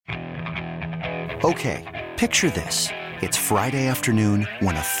Okay, picture this. It's Friday afternoon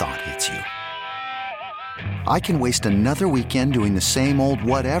when a thought hits you. I can waste another weekend doing the same old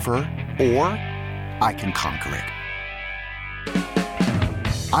whatever, or I can conquer it.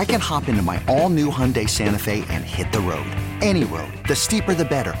 I can hop into my all-new Hyundai Santa Fe and hit the road. Any road. The steeper, the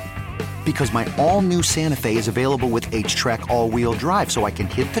better. Because my all-new Santa Fe is available with H-Track all-wheel drive, so I can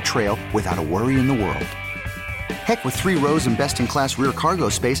hit the trail without a worry in the world. Heck, with 3 rows and best-in-class rear cargo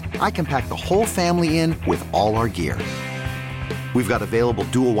space, I can pack the whole family in with all our gear. We've got available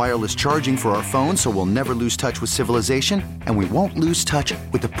dual wireless charging for our phones, so we'll never lose touch with civilization, and we won't lose touch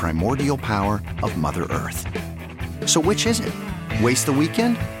with the primordial power of Mother Earth. So which is it? Waste the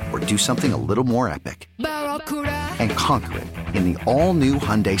weekend or do something a little more epic? And conquer it in the all-new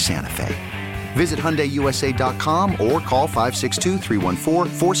Hyundai Santa Fe. Visit HyundaiUSA.com or call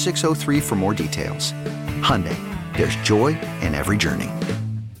 562-314-4603 for more details. Hyundai, there's joy in every journey.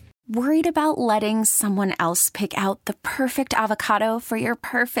 Worried about letting someone else pick out the perfect avocado for your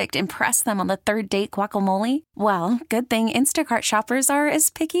perfect impress them on the third date guacamole? Well, good thing Instacart shoppers are as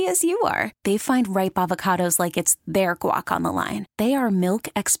picky as you are. They find ripe avocados like it's their guac on the line. They are milk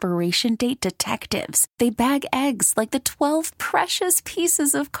expiration date detectives. They bag eggs like the 12 precious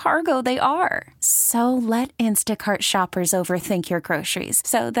pieces of cargo they are. So let Instacart shoppers overthink your groceries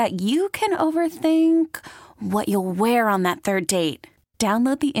so that you can overthink what you'll wear on that third date.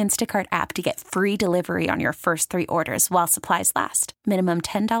 Download the Instacart app to get free delivery on your first 3 orders while supplies last. Minimum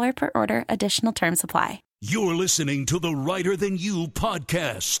 $10 per order. Additional terms apply. You're listening to the Reiter Than You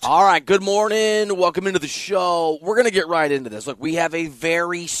podcast. All right, good morning. Welcome into the show. We're going to get right into this. Look, we have a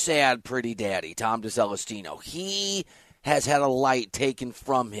very sad pretty daddy, Tom DeCelestino. He has had a light taken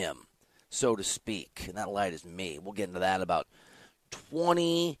from him, so to speak, and that light is me. We'll get into that in about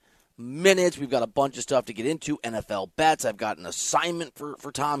 20 minutes. We've got a bunch of stuff to get into. NFL bets. I've got an assignment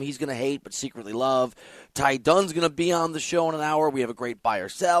for Tom he's going to hate but secretly love. Ty Dunn's going to be on the show in an hour. We have a great buy or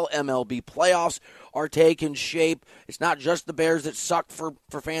sell. MLB playoffs are taking shape. It's not just the Bears that suck for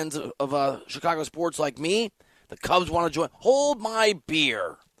fans of Chicago sports like me. The Cubs want to join. Hold my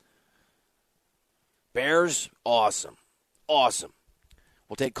beer. Bears, awesome. Awesome.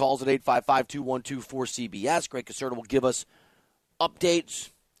 We'll take calls at 855-212-4CBS. Greg Caserta will give us updates,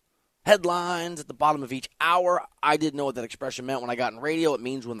 headlines at the bottom of each hour. I didn't know what that expression meant when I got in radio. It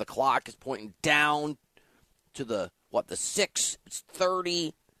means when the clock is pointing down to the 6. It's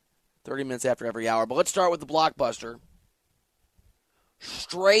 30 minutes after every hour. But let's start with the blockbuster.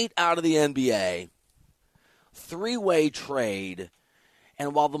 Straight out of the NBA, 3-way trade.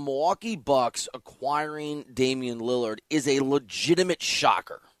 And while the Milwaukee Bucks acquiring Damian Lillard is a legitimate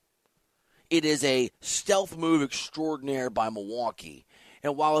shocker, it is a stealth move extraordinaire by Milwaukee.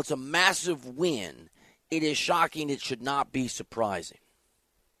 And while it's a massive win, it is shocking. It should not be surprising.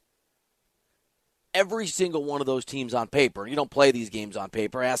 Every single one of those teams on paper, you don't play these games on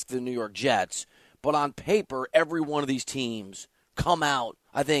paper, ask the New York Jets, but on paper, every one of these teams come out,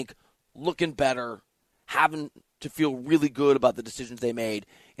 I think, looking better, having to feel really good about the decisions they made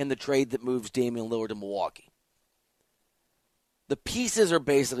in the trade that moves Damian Lillard to Milwaukee. The pieces are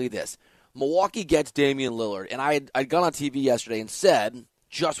basically this. Milwaukee gets Damian Lillard, and I'd gone on TV yesterday and said,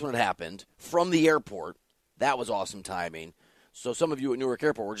 just when it happened, from the airport, that was awesome timing. So some of you at Newark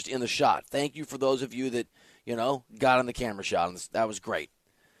Airport were just in the shot. Thank you for those of you that, got on the camera shot. That was great.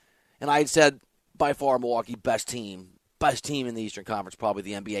 And I had said, by far, Milwaukee, best team in the Eastern Conference, probably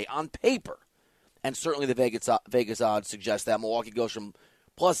the NBA on paper. And certainly the Vegas odds suggest that. Milwaukee goes from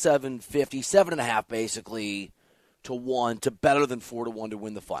plus 750, 7.5 basically, to 1 to better than 4-1 to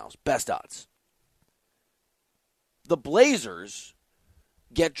win the finals. Best odds. The Blazers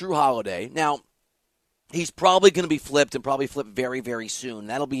get Drew Holiday. Now, he's probably going to be flipped and probably flipped very, very soon.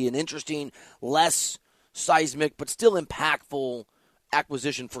 That'll be an interesting, less seismic, but still impactful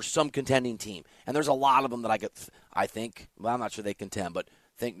acquisition for some contending team. And there's a lot of them that I think, well, I'm not sure they contend, but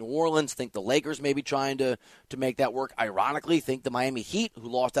think New Orleans, think the Lakers may be trying to make that work. Ironically, think the Miami Heat, who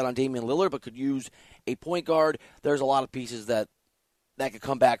lost out on Damian Lillard but could use a point guard. There's a lot of pieces that could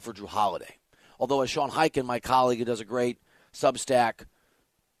come back for Drew Holiday. Although, as Sean Hyken, my colleague who does a great Substack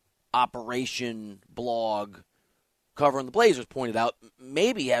operation blog covering the Blazers, pointed out,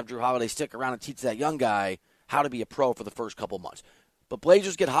 maybe have Drew Holiday stick around and teach that young guy how to be a pro for the first couple months. But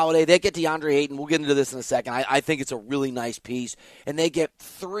Blazers get Holiday. They get DeAndre Ayton. We'll get into this in a second. I think it's a really nice piece. And they get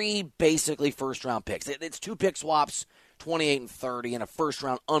 3 basically first-round picks. It's 2 pick swaps, 28 and 30, and a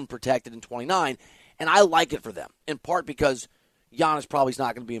first-round unprotected in 29. And I like it for them, in part because Giannis probably is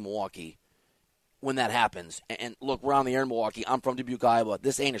not going to be in Milwaukee when that happens. And look, we're on the air in Milwaukee. I'm from Dubuque, Iowa.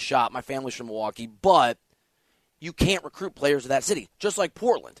 This ain't a shot. My family's from Milwaukee. But you can't recruit players to that city, just like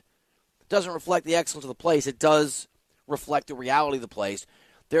Portland. doesn't reflect the excellence of the place. It does reflect the reality of the place.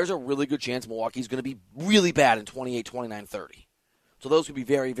 There's a really good chance Milwaukee's going to be really bad in 28, 29, 30. So those could be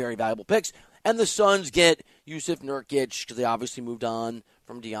very, very valuable picks. And the Suns get Yusuf Nurkic because they obviously moved on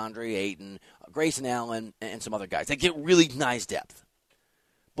from DeAndre Ayton, Grayson Allen, and some other guys. They get really nice depth.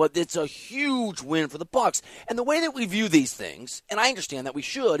 But it's a huge win for the Bucks. And the way that we view these things, and I understand that we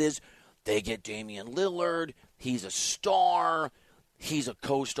should, is they get Damian Lillard. He's a star. He's a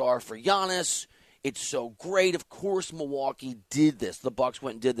co-star for Giannis. It's so great. Of course, Milwaukee did this. The Bucks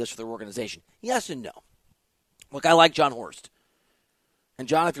went and did this for their organization. Yes and no. Look, I like John Horst. And,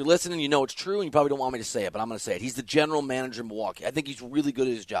 John, if you're listening, you know it's true, and you probably don't want me to say it, but I'm going to say it. He's the general manager of Milwaukee. I think he's really good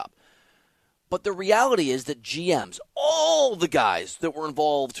at his job. But the reality is that GMs, all the guys that were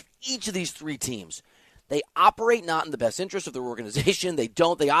involved, each of these three teams, they operate not in the best interest of their organization. They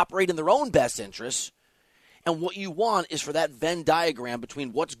don't. They operate in their own best interests. And what you want is for that Venn diagram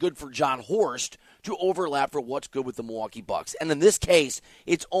between what's good for John Horst to overlap for what's good with the Milwaukee Bucks. And in this case,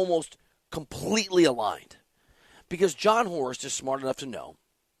 it's almost completely aligned. Because John Horst is smart enough to know,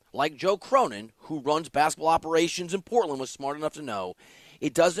 like Joe Cronin, who runs basketball operations in Portland, was smart enough to know,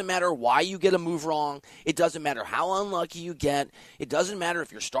 it doesn't matter why you get a move wrong. It doesn't matter how unlucky you get. It doesn't matter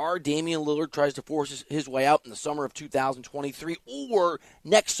if your star Damian Lillard tries to force his way out in the summer of 2023 or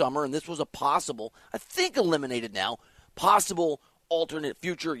next summer, and this was a possible, I think eliminated now, possible alternate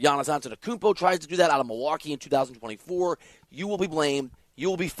future. Giannis Antetokounmpo tries to do that out of Milwaukee in 2024. You will be blamed. You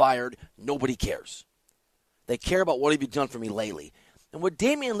will be fired. Nobody cares. They care about what have you done for me lately. And what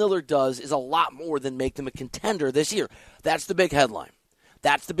Damian Lillard does is a lot more than make them a contender this year. That's the big headline.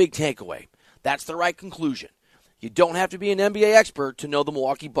 That's the big takeaway. That's the right conclusion. You don't have to be an NBA expert to know the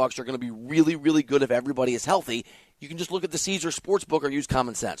Milwaukee Bucks are going to be really, really good if everybody is healthy. You can just look at the Caesar Sportsbook or use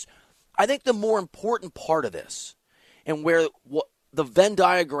common sense. I think the more important part of this and where the Venn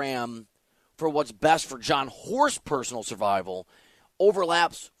diagram for what's best for John Horst's personal survival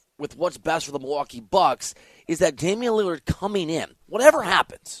overlaps with what's best for the Milwaukee Bucks is that Damian Lillard coming in, whatever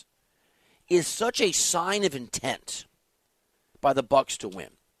happens, is such a sign of intent by the Bucks to win.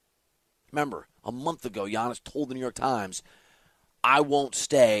 Remember, a month ago, Giannis told the New York Times, I won't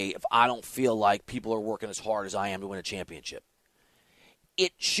stay if I don't feel like people are working as hard as I am to win a championship.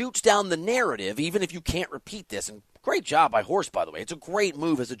 It shoots down the narrative, even if you can't repeat this, and great job by Horst, by the way. It's a great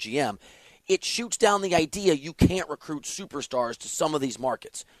move as a GM. It shoots down the idea you can't recruit superstars to some of these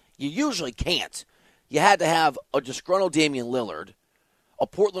markets. You usually can't. You had to have a disgruntled Damian Lillard, a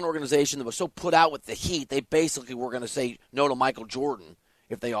Portland organization that was so put out with the Heat, they basically were going to say no to Michael Jordan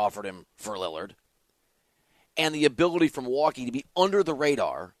if they offered him for Lillard. And the ability for Milwaukee to be under the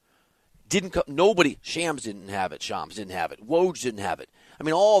radar nobody, Shams didn't have it, Woj didn't have it. I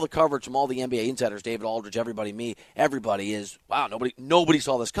mean, all the coverage from all the NBA insiders, David Aldridge, everybody is, wow, nobody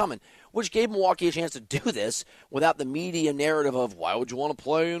saw this coming, which gave Milwaukee a chance to do this without the media narrative of, why would you want to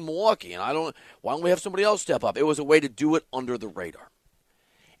play in Milwaukee? And why don't we have somebody else step up? It was a way to do it under the radar.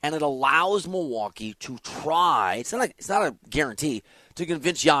 And it allows Milwaukee to try, it's not a guarantee, to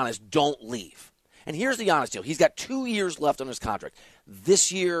convince Giannis, don't leave. And here's the Giannis deal. He's got 2 years left on his contract.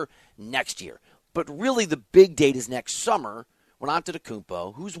 This year, next year. But really the big date is next summer when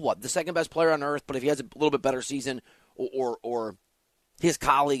Antetokounmpo, who's the second best player on earth, but if he has a little bit better season or his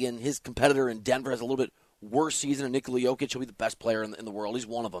colleague and his competitor in Denver has a little bit worse season and Nikola Jokic, he'll be the best player in the world. He's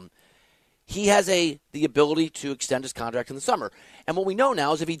one of them. He has the ability to extend his contract in the summer. And what we know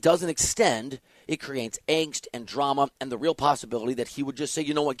now is if he doesn't extend, it creates angst and drama and the real possibility that he would just say,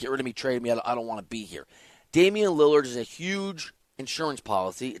 you know what, get rid of me, trade me, I don't want to be here. Damian Lillard is a huge insurance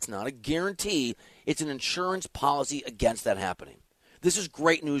policy. It's not a guarantee. It's an insurance policy against that happening. This is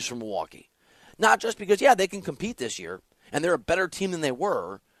great news for Milwaukee. Not just because, they can compete this year, and they're a better team than they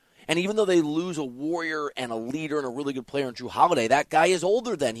were. And even though they lose a warrior and a leader and a really good player in Jrue Holiday, that guy is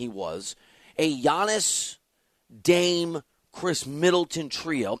older than he was. A Giannis, Dame, Chris Middleton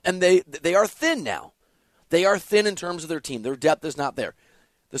trio, and they are thin now. They are thin in terms of their team. Their depth is not there.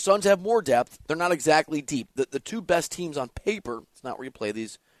 The Suns have more depth. They're not exactly deep. The two best teams on paper, it's not where you play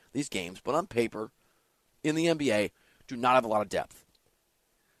these games, but on paper in the NBA do not have a lot of depth.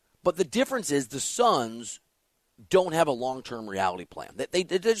 But the difference is the Suns don't have a long-term reality plan. They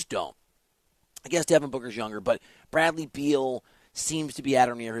just don't. I guess Devin Booker's younger, but Bradley Beal seems to be at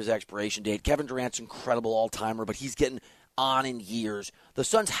or near his expiration date. Kevin Durant's incredible all-timer, but he's getting on in years. The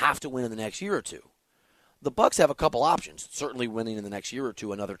Suns have to win in the next year or two. The Bucks have a couple options. Certainly winning in the next year or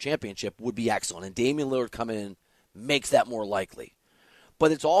two another championship would be excellent, and Damian Lillard coming in makes that more likely.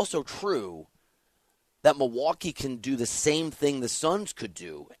 But it's also true that Milwaukee can do the same thing the Suns could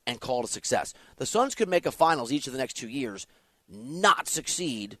do and call it a success. The Suns could make a finals each of the next 2 years, not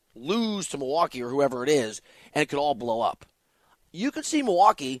succeed, lose to Milwaukee or whoever it is, and it could all blow up. You could see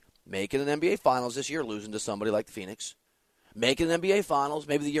Milwaukee making an NBA Finals this year, losing to somebody like the Phoenix, making an NBA Finals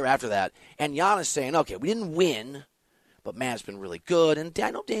maybe the year after that, and Giannis saying, okay, we didn't win, but man, it's been really good. And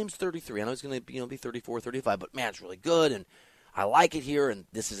I know Dame's 33. I know he's going to be 34, 35, but man, it's really good, and I like it here, and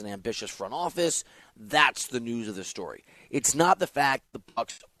this is an ambitious front office. That's the news of the story. It's not the fact the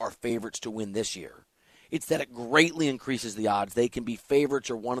Bucks are favorites to win this year. It's that it greatly increases the odds they can be favorites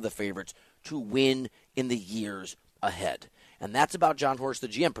or one of the favorites to win in the years ahead. And that's about John Horst, the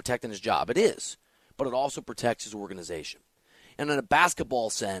GM, protecting his job. It is. But it also protects his organization. And in a basketball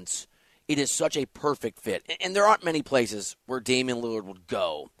sense, it is such a perfect fit. And there aren't many places where Damian Lillard would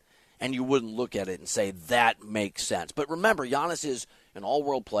go and you wouldn't look at it and say, that makes sense. But remember, Giannis is an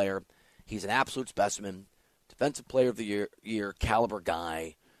all-world player. He's an absolute specimen, defensive player of the year caliber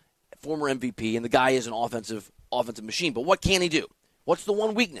guy, former MVP, and the guy is an offensive machine. But what can he do? What's the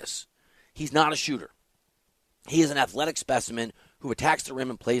one weakness? He's not a shooter. He is an athletic specimen who attacks the rim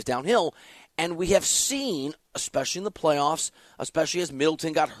and plays downhill. And we have seen, especially in the playoffs, especially as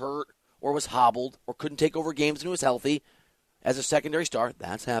Middleton got hurt or was hobbled or couldn't take over games and he was healthy, as a secondary star,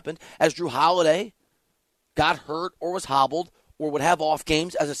 that's happened. As Drew Holiday got hurt or was hobbled or would have off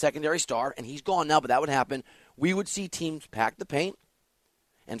games as a secondary star, and he's gone now, but that would happen, we would see teams pack the paint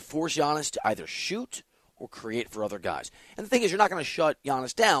and force Giannis to either shoot or create for other guys. And the thing is, you're not going to shut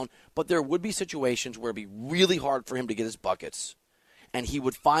Giannis down, but there would be situations where it would be really hard for him to get his buckets, and he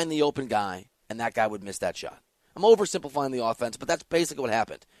would find the open guy, and that guy would miss that shot. I'm oversimplifying the offense, but that's basically what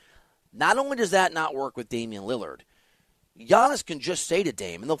happened. Not only does that not work with Damian Lillard, Giannis can just say to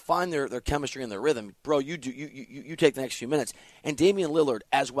Dame, and they'll find their chemistry and their rhythm, bro, you take the next few minutes. And Damian Lillard,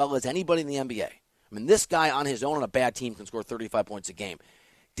 as well as anybody in the NBA, I mean, this guy on his own on a bad team can score 35 points a game.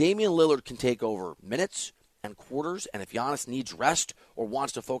 Damian Lillard can take over minutes and quarters, and if Giannis needs rest or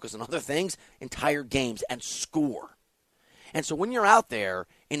wants to focus on other things, entire games and score. And so when you're out there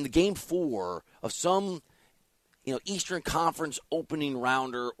in the game 4 of some Eastern Conference opening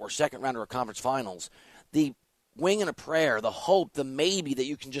rounder or second rounder of conference finals, the wing and a prayer, the hope, the maybe that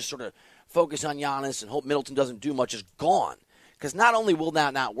you can just sort of focus on Giannis and hope Middleton doesn't do much is gone. Because not only will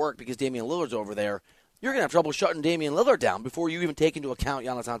that not work because Damian Lillard's over there, you're going to have trouble shutting Damian Lillard down before you even take into account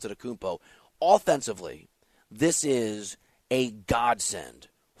Giannis Antetokounmpo. Offensively, this is a godsend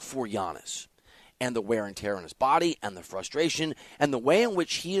for Giannis. And the wear and tear on his body and the frustration and the way in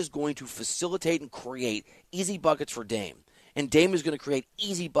which he is going to facilitate and create easy buckets for Dame. And Dame is going to create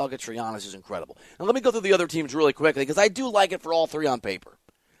easy buckets for Giannis is incredible. And let me go through the other teams really quickly because I do like it for all three on paper.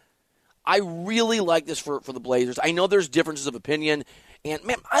 I really like this for the Blazers. I know there's differences of opinion. And,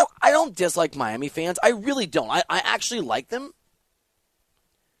 man, I don't dislike Miami fans. I really don't. I actually like them.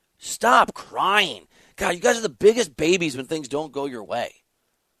 Stop crying. God, you guys are the biggest babies when things don't go your way.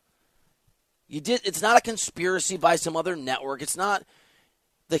 It's not a conspiracy by some other network. It's not.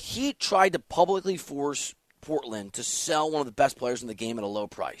 The Heat tried to publicly force Portland to sell one of the best players in the game at a low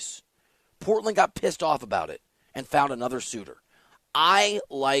price. Portland got pissed off about it and found another suitor. I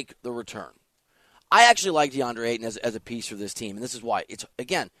like the return. I actually like DeAndre Ayton as a piece for this team, and this is why. It's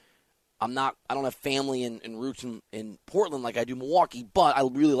again, I don't have family and roots in Portland like I do Milwaukee, but I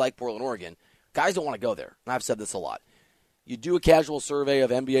really like Portland, Oregon. Guys don't want to go there, and I've said this a lot. You do a casual survey of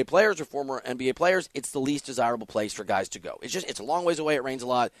NBA players or former NBA players, it's the least desirable place for guys to go. It's a long ways away, it rains a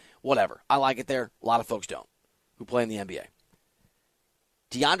lot, whatever. I like it there. A lot of folks don't who play in the NBA.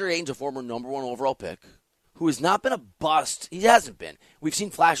 DeAndre Ayton's a former number 1 overall pick who has not been a bust. He hasn't been. We've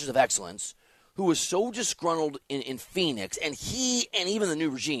seen flashes of excellence, who was so disgruntled in Phoenix, and he and even the new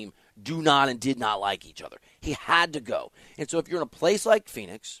regime do not and did not like each other. He had to go. And so if you're in a place like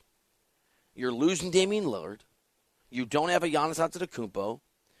Phoenix, you're losing Damian Lillard, you don't have a Giannis Antetokounmpo,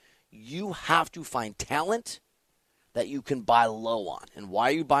 you have to find talent that you can buy low on. And why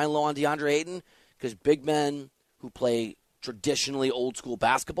are you buying low on DeAndre Ayton? Because big men who play traditionally old-school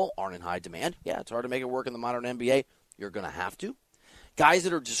basketball aren't in high demand. Yeah, it's hard to make it work in the modern NBA. You're going to have to. Guys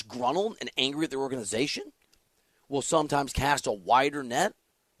that are disgruntled and angry at their organization will sometimes cast a wider net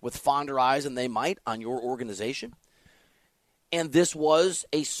with fonder eyes than they might on your organization. And this was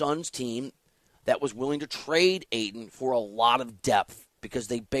a Suns team that was willing to trade Ayton for a lot of depth because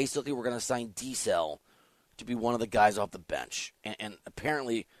they basically were going to sign D-Cell to be one of the guys off the bench. And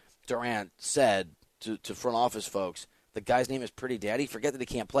apparently Durant said to front office folks, the guy's name is Pretty Daddy. Forget that he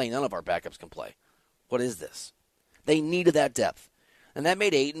can't play. None of our backups can play. What is this? They needed that depth. And that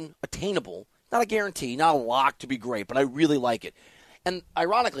made Ayton attainable. Not a guarantee, not a lock to be great, but I really like it. And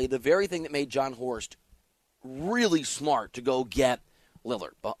ironically, the very thing that made John Horst really smart to go get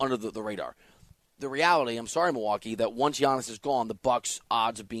Lillard under the radar. the reality, I'm sorry, Milwaukee, that once Giannis is gone, the Bucks'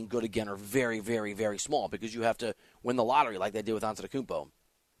 odds of being good again are very, very, very small because you have to win the lottery like they did with Antetokounmpo.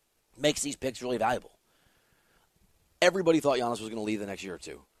 Makes these picks really valuable. Everybody thought Giannis was going to leave the next year or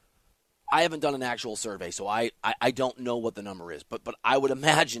two. I haven't done an actual survey, so I don't know what the number is. But I would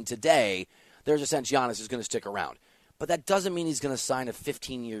imagine today there's a sense Giannis is going to stick around. But that doesn't mean he's going to sign a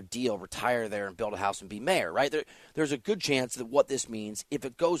 15-year deal, retire there, and build a house and be mayor, right? There's a good chance that what this means, if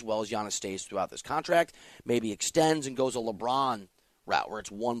it goes well, is Giannis stays throughout this contract, maybe extends and goes a LeBron route where it's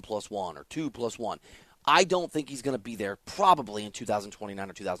 1+1 or 2+1. I don't think he's going to be there probably in 2029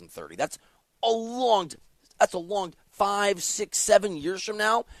 or 2030. That's a long 5, 6, 7 years from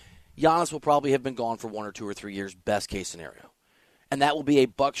now. Giannis will probably have been gone for 1 or 2 or 3 years, best case scenario. And that will be a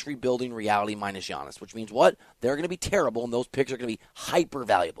Bucks rebuilding reality minus Giannis, which means what? They're going to be terrible, and those picks are going to be hyper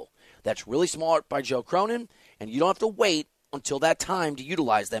valuable. That's really smart by Joe Cronin, and you don't have to wait until that time to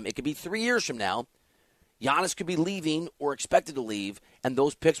utilize them. It could be 3 years from now. Giannis could be leaving or expected to leave, and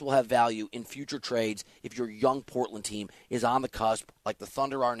those picks will have value in future trades if your young Portland team is on the cusp, like the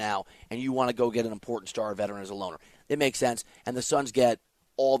Thunder are now, and you want to go get an important star veteran as a loaner. It makes sense, and the Suns get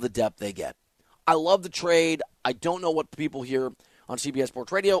all the depth they get. I love the trade. I don't know what people here on CBS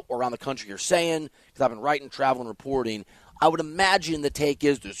Sports Radio or around the country are saying, because I've been writing, traveling, reporting. I would imagine the take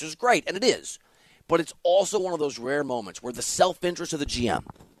is, this is great, and it is. But it's also one of those rare moments where the self-interest of the GM,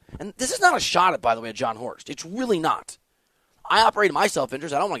 and this is not a shot at, by the way, at John Horst. It's really not. I operate in my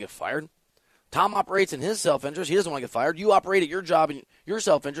self-interest. I don't want to get fired. Tom operates in his self-interest. He doesn't want to get fired. You operate at your job in your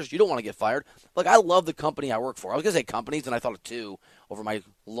self-interest. You don't want to get fired. Look, I love the company I work for. I was going to say companies, and I thought of two over my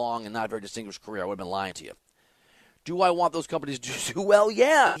long and not very distinguished career. I would have been lying to you. Do I want those companies to do well?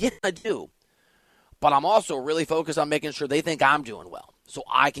 Yeah, I do. But I'm also really focused on making sure they think I'm doing well so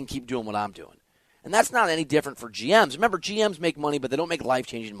I can keep doing what I'm doing. And that's not any different for GMs. Remember, GMs make money, but they don't make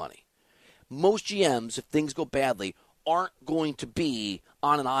life-changing money. Most GMs, if things go badly, aren't going to be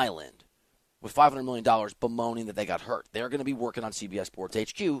on an island with $500 million bemoaning that they got hurt. They're going to be working on CBS Sports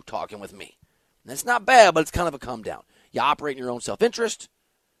HQ talking with me. And it's not bad, but it's kind of a come down. You operate in your own self-interest.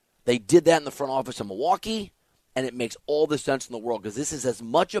 They did that in the front office of Milwaukee. And it makes all the sense in the world because this is as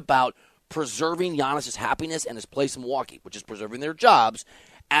much about preserving Giannis' happiness and his place in Milwaukee, which is preserving their jobs,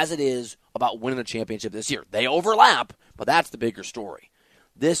 as it is about winning a championship this year. They overlap, but that's the bigger story.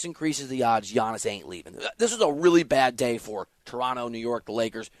 This increases the odds Giannis ain't leaving. This is a really bad day for Toronto, New York, the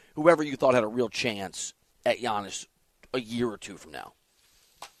Lakers, whoever you thought had a real chance at Giannis a year or two from now.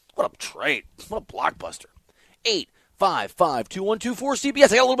 What a trade. What a blockbuster. 855-2124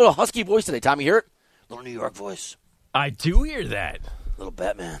 CBS. I got a little bit of husky voice today. Tommy, hear it? Little New York voice. I do hear that. Little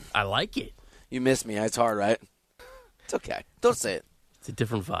Batman. I like it. You miss me. It's hard, right? It's okay. Don't say it. It's a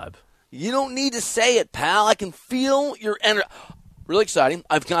different vibe. You don't need to say it, pal. I can feel your energy. Really exciting.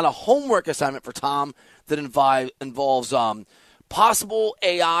 I've got a homework assignment for Tom that involves possible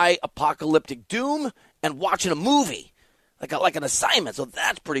AI apocalyptic doom and watching a movie. Like an assignment, so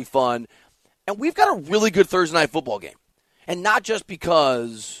that's pretty fun. And we've got a really good Thursday night football game. And not just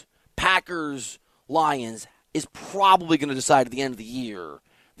because Packers Lions is probably going to decide at the end of the year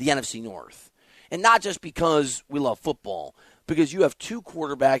the NFC North. And not just because we love football, because you have two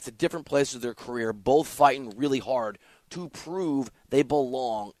quarterbacks at different places of their career, both fighting really hard to prove they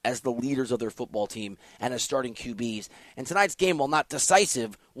belong as the leaders of their football team and as starting QBs. And tonight's game, while not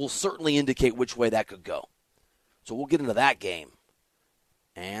decisive, will certainly indicate which way that could go. So we'll get into that game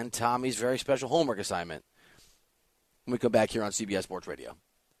and Tommy's very special homework assignment when we come back here on CBS Sports Radio.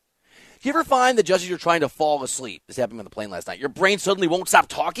 Do you ever find that just as you're trying to fall asleep, this happened on the plane last night, your brain suddenly won't stop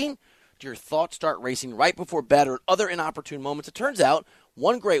talking? Do your thoughts start racing right before bed or at other inopportune moments? It turns out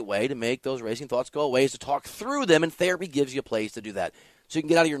one great way to make those racing thoughts go away is to talk through them, and therapy gives you a place to do that. So you can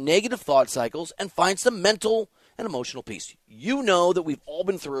get out of your negative thought cycles and find some mental and emotional peace. You know that we've all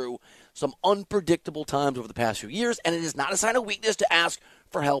been through some unpredictable times over the past few years, and it is not a sign of weakness to ask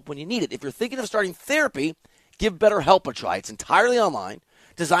for help when you need it. If you're thinking of starting therapy, give BetterHelp a try. It's entirely online,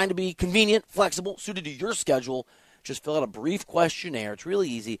 designed to be convenient, flexible, suited to your schedule. Just fill out a brief questionnaire. It's really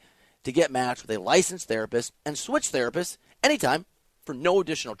easy to get matched with a licensed therapist and switch therapists anytime for no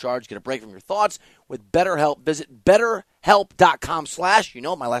additional charge. Get a break from your thoughts with BetterHelp. Visit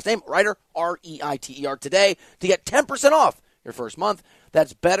BetterHelp.com/ my last name, Reiter, R-E-I-T-E-R, today to get 10% off your first month.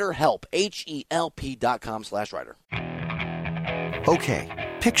 That's BetterHelp, HELP.com/Reiter.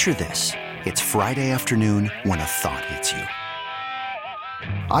 Okay, picture this. It's Friday afternoon when a thought hits you.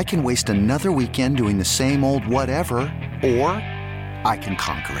 I can waste another weekend doing the same old whatever, or I can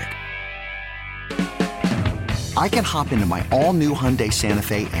conquer it. I can hop into my all-new Hyundai Santa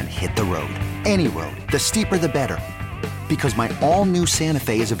Fe and hit the road. Any road. The steeper, the better. Because my all-new Santa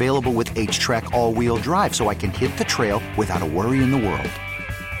Fe is available with H-Track all-wheel drive, so I can hit the trail without a worry in the world.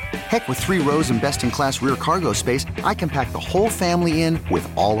 Heck, with 3 rows and best-in-class rear cargo space, I can pack the whole family in with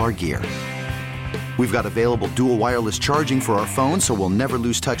all our gear. We've got available dual wireless charging for our phones, so we'll never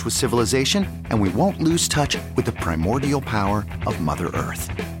lose touch with civilization, and we won't lose touch with the primordial power of Mother Earth.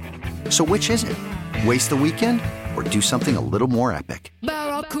 So which is it? Waste the weekend or do something a little more epic?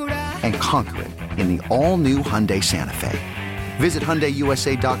 And conquer it in the all-new Hyundai Santa Fe. Visit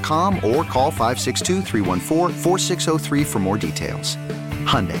HyundaiUSA.com or call 562-314-4603 for more details.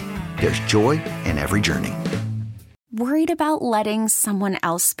 Hyundai, there's joy in every journey. Worried about letting someone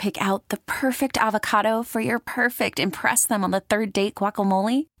else pick out the perfect avocado for your perfect impress them on the third date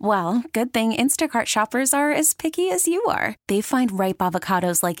guacamole? Well, good thing Instacart shoppers are as picky as you are. They find ripe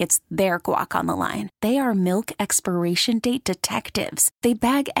avocados like it's their guac on the line. They are milk expiration date detectives. They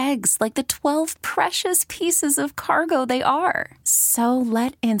bag eggs like the 12 precious pieces of cargo they are. So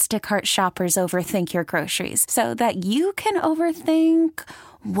let Instacart shoppers overthink your groceries so that you can overthink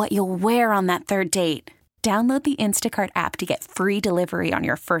what you'll wear on that third date. Download the Instacart app to get free delivery on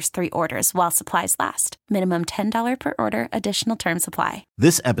your first 3 orders while supplies last. Minimum $10 per order. Additional terms apply.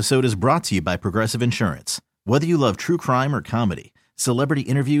 This episode is brought to you by Progressive Insurance. Whether you love true crime or comedy, celebrity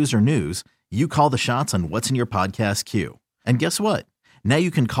interviews or news, you call the shots on what's in your podcast queue. And guess what? Now you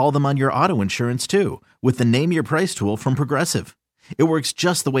can call them on your auto insurance too with the Name Your Price tool from Progressive. It works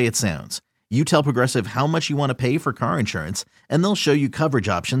just the way it sounds. You tell Progressive how much you want to pay for car insurance, and they'll show you coverage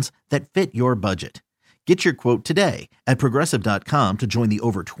options that fit your budget. Get your quote today at Progressive.com to join the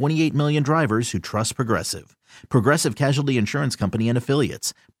over 28 million drivers who trust Progressive. Progressive Casualty Insurance Company and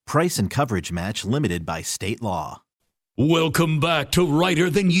Affiliates. Price and coverage match limited by state law. Welcome back to Reiter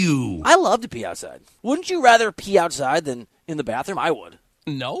Than You. I love to pee outside. Wouldn't you rather pee outside than in the bathroom? I would.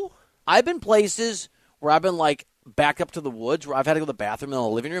 No? I've been places where I've been like back up to the woods where I've had to go to the bathroom in the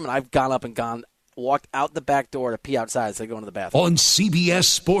living room, and I've gone up and walked out the back door to pee outside instead of going to the bathroom. On CBS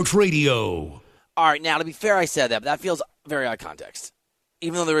Sports Radio. All right, now, to be fair, I said that, but that feels very out of context,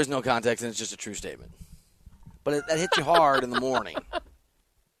 even though there is no context and it's just a true statement. But that hits you hard in the morning.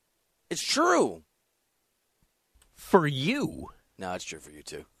 It's true. For you. No, it's true for you,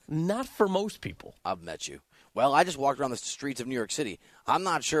 too. Not for most people. I've met you. Well, I just walked around the streets of New York City. I'm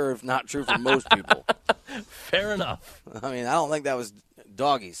not sure if not true for most people. Fair enough. I mean, I don't think that was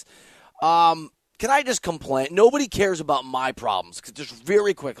doggies. Can I just complain? Nobody cares about my problems. Just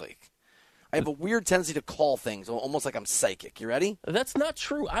very quickly. I have a weird tendency to call things, almost like I'm psychic. You ready? That's not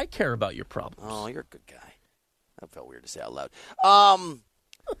true. I care about your problems. Oh, you're a good guy. That felt weird to say out loud. I've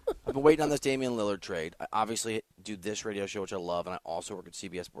been waiting on this Damian Lillard trade. I obviously do this radio show, which I love, and I also work at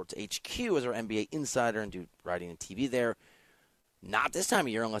CBS Sports HQ as our NBA insider and do writing and TV there. Not this time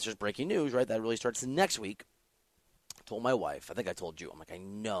of year unless there's breaking news, right? That really starts next week. I told my wife. I think I told you. I'm like, I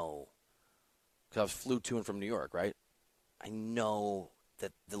know. Because I flew to and from New York, right? I know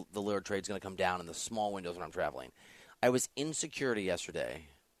that the Lillard trade's going to come down in the small windows when I'm traveling. I was in security yesterday,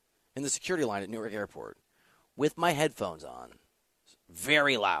 in the security line at Newark Airport, with my headphones on.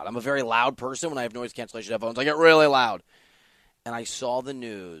 Very loud. I'm a very loud person when I have noise cancellation headphones. I get really loud. And I saw the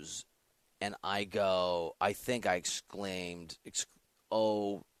news, and I think I exclaimed,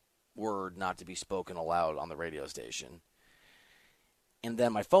 oh, word not to be spoken aloud on the radio station. And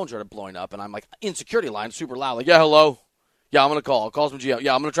then my phone started blowing up, and I'm like, in security line, super loud, like, yeah, hello. Yeah, I'm going to call. I'll call some GM.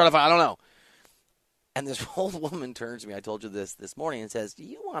 Yeah, I'm going to try to find, I don't know. And this old woman turns to me, I told you this morning, and says, do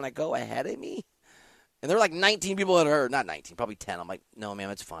you want to go ahead of me? And there were like 19 people that heard. Not 19, probably 10. I'm like, no, ma'am,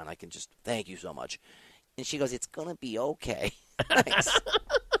 it's fine. I can just, thank you so much. And she goes, it's going to be okay. Thanks.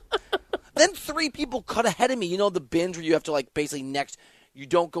 Then 3 people cut ahead of me. You know the bins where you have to like basically next, you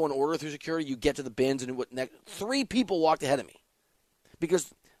don't go in order through security. You get to the bins and what next. 3 people walked ahead of me.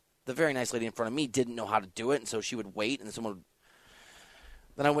 Because the very nice lady in front of me didn't know how to do it, and so she would wait, and then someone would.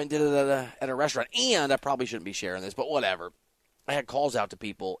 Then I went and did it at a restaurant, and I probably shouldn't be sharing this, but whatever. I had calls out to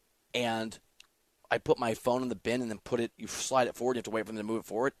people, and I put my phone in the bin and then you slide it forward, you have to wait for them to move it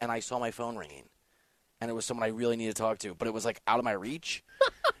forward, and I saw my phone ringing. And it was someone I really needed to talk to, but it was like out of my reach.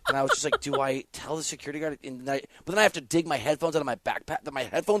 And I was just like, do I tell the security guard? But then I have to dig my headphones out of my backpack. That my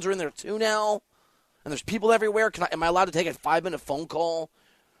headphones are in there too now. And there's people everywhere. Am I allowed to take a 5-minute phone call?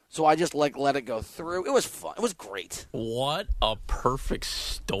 So I just let it go through. It was fun. It was great. What a perfect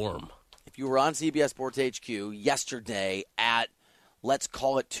storm. If you were on CBS Sports HQ yesterday at, let's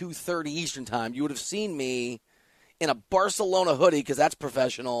call it 2:30 Eastern time, you would have seen me in a Barcelona hoodie, because that's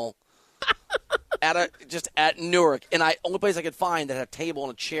professional, at Newark. And only place I could find that had a table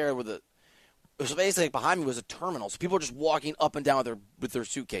and a chair it was basically behind me was a terminal. So people were just walking up and down with their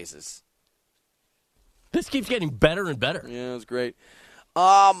suitcases. This keeps getting better and better. Yeah, it's great.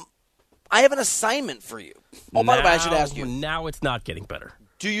 I have an assignment for you. Oh, by the way, I should ask you. Now it's not getting better.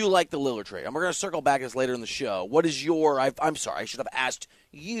 Do you like the Lillard trade? And we're going to circle back to this later in the show. What is your... I'm sorry, I should have asked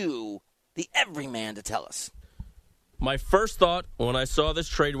you, the everyman, to tell us. My first thought when I saw this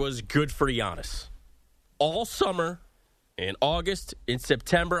trade was good for Giannis. All summer, in August, in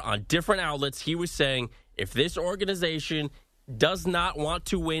September, on different outlets, he was saying, if this organization does not want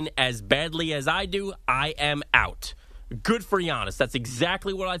to win as badly as I do, I am out. Good for Giannis. That's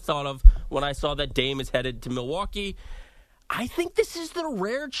exactly what I thought of when I saw that Dame is headed to Milwaukee. I think this is the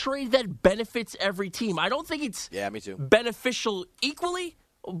rare trade that benefits every team. I don't think it's me too. beneficial equally,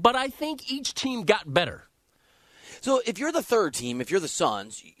 but I think each team got better. So if you're the third team, if you're the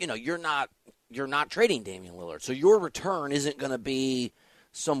Suns, you're not trading Damian Lillard. So your return isn't going to be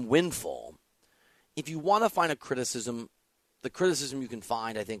some windfall. If you want to find a criticism, the criticism you can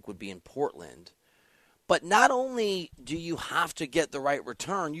find, I think, would be in Portland. But not only do you have to get the right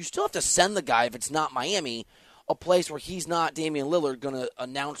return, you still have to send the guy, if it's not Miami, a place where he's not Damian Lillard going to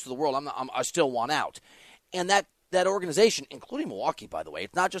announce to the world, I still want out. And that organization, including Milwaukee, by the way,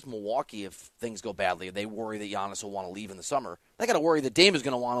 it's not just Milwaukee if things go badly. They worry that Giannis will want to leave in the summer. They got to worry that Dame is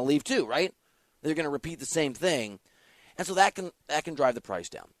going to want to leave too, right? They're going to repeat the same thing. And so that can drive the price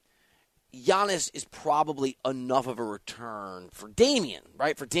down. Giannis is probably enough of a return for Damian,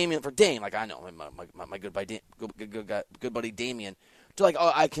 right? For Dame, like I know my good buddy Damian, to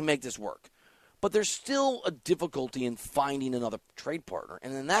I can make this work. But there's still a difficulty in finding another trade partner.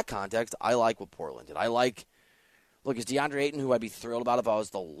 And in that context, I like what Portland did. Look, is DeAndre Ayton, who I'd be thrilled about if I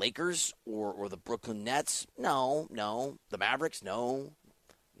was the Lakers or the Brooklyn Nets? No. The Mavericks? No,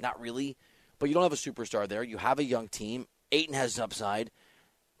 not really. But you don't have a superstar there. You have a young team. Ayton has upside,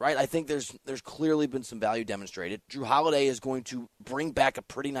 right? I think there's clearly been some value demonstrated. Jrue Holiday is going to bring back a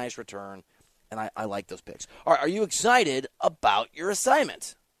pretty nice return, and I like those picks. All right, are you excited about your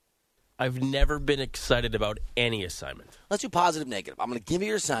assignment? I've never been excited about any assignment. Let's do positive, negative. I'm going to give you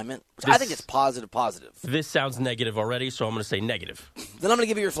your assignment. I think it's positive. This sounds negative already, so I'm going to say negative. Then I'm going to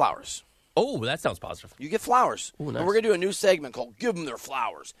give you your flowers. Oh, that sounds positive. You get flowers. Ooh, nice. And we're going to do a new segment called Give Them Their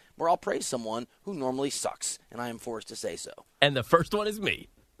Flowers, where I'll praise someone who normally sucks, and I am forced to say so. And the first one is me.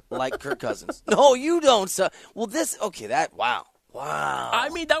 Like Kirk Cousins. No, you don't suck. Well, wow. I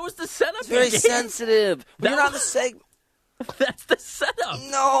mean, that was the setup. It's very sensitive. You're not in the segment. That's the setup.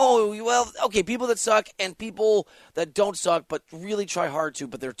 No, well, okay, people that suck and people that don't suck but really try hard to,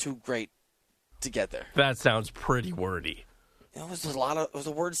 but they're too great to get there. That sounds pretty wordy. It was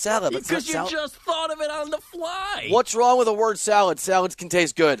a word salad. Because you just thought of it on the fly. What's wrong with a word salad? Salads can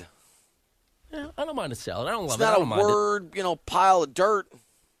taste good. Yeah, I don't mind a salad. I don't love it. It's not a word, pile of dirt.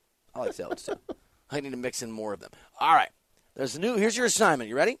 I like salads too. I need to mix in more of them. All right. Here's your assignment.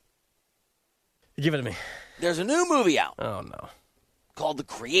 You ready? Give it to me. There's a new movie out. Oh, no. Called The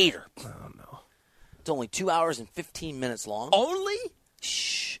Creator. Oh, no. It's only 2 hours and 15 minutes long. Only?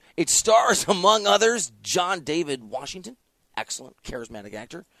 Shh. It stars, among others, John David Washington. Excellent, charismatic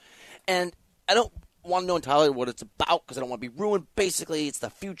actor. And I don't want to know entirely what it's about because I don't want to be ruined. Basically, it's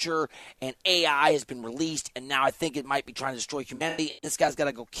the future, and AI has been released, and now I think it might be trying to destroy humanity. This guy's got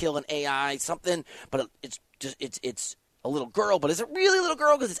to go kill an AI something, but it's a little girl. But is it really a little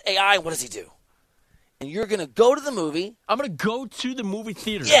girl because it's AI? What does he do? And you're going to go to the movie. I'm going to go to the movie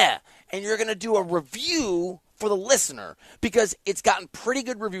theater. Yeah, and you're going to do a review for the listener because it's gotten pretty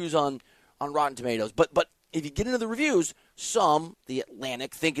good reviews on Rotten Tomatoes. But if you get into the reviews, some, The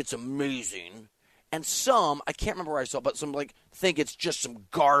Atlantic, think it's amazing. And some, I can't remember where I saw, but some think it's just some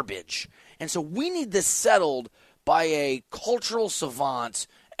garbage. And so we need this settled by a cultural savant,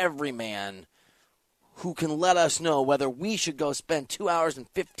 everyman, who can let us know whether we should go spend 2 hours and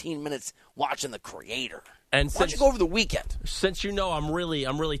 15 minutes watching The Creator. And why don't you go over the weekend? Since I'm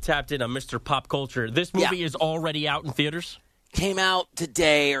really tapped in on Mr. Pop Culture, this movie is already out in theaters? Came out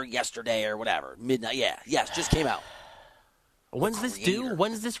today or yesterday or whatever. Midnight, yeah. Yes, just came out. When's this due?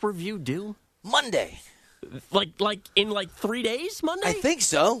 When's this review due? Monday. Like in 3 days, Monday? I think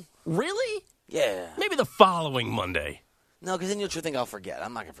so. Really? Yeah. Maybe the following Monday. No, because then you'll think I'll forget.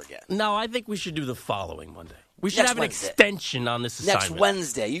 I'm not going to forget. No, I think we should do the following Monday. We should have an extension on this assignment. Next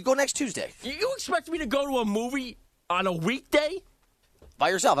Wednesday. You go next Tuesday. You expect me to go to a movie on a weekday? By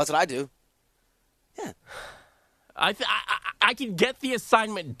yourself. That's what I do. Yeah. I can get the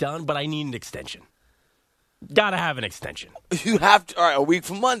assignment done, but I need an extension. Gotta have an extension. You have to. All right, a week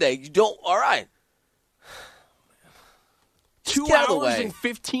from Monday. You don't. All right. 2 hours and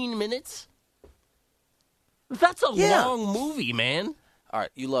 15 minutes? That's a long movie, man. All right,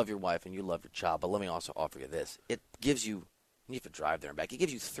 you love your wife and you love your child, but let me also offer you this. It gives you You have to drive there and back. It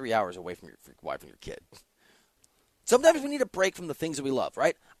gives you 3 hours away from your wife and your kid. Sometimes we need a break from the things that we love,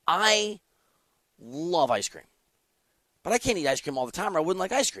 right? I love ice cream. But I can't eat ice cream all the time or I wouldn't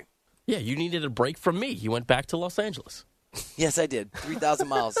like ice cream. Yeah, you needed a break from me. You went back to Los Angeles. Yes, I did. 3,000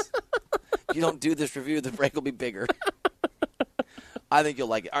 miles. If you don't do this review, the break will be bigger. I think you'll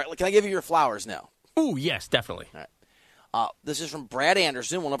like it. All right, can I give you your flowers now? Ooh, yes, definitely. All right. This is from Brad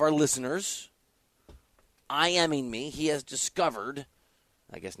Anderson, one of our listeners. IMing me. He has discovered,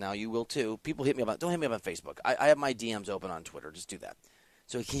 I guess now you will too. People hit me up. Don't hit me up on Facebook. I have my DMs open on Twitter. Just do that.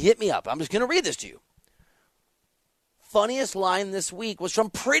 So he hit me up. I'm just going to read this to you. Funniest line this week was from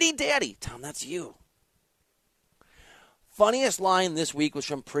Pretty Daddy. Tom, that's you. Funniest line this week was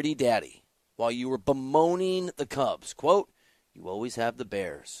from Pretty Daddy while you were bemoaning the Cubs. Quote, "You always have the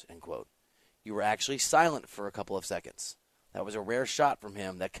Bears," end quote. You were actually silent for a couple of seconds. That was a rare shot from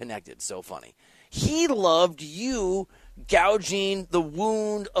him that connected. So funny. He loved you gouging the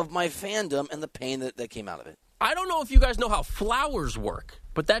wound of my fandom and the pain that came out of it. I don't know if you guys know how flowers work,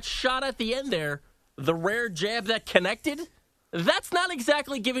 but that shot at the end there, the rare jab that connected, that's not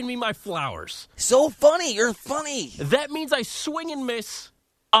exactly giving me my flowers. So funny. You're funny. That means I swing and miss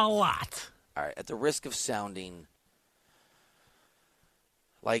a lot. All right. At the risk of sounding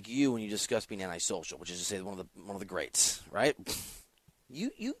like you when you discuss being antisocial, which is to say one of the greats, right?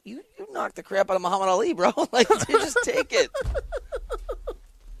 You knocked the crap out of Muhammad Ali, bro. Like, just take it.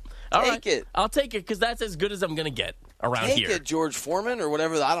 Take it. I'll take it because that's as good as I'm going to get around here. Take it, George Foreman, or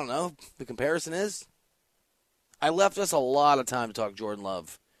whatever, I don't know, the comparison is. I left us a lot of time to talk Jordan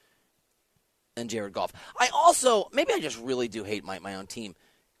Love and Jared Goff. I also, maybe I just really do hate my own team.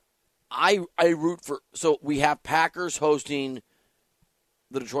 I root for, so we have Packers hosting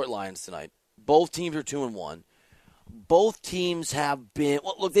the Detroit Lions tonight. Both teams are 2-1. Both teams have been,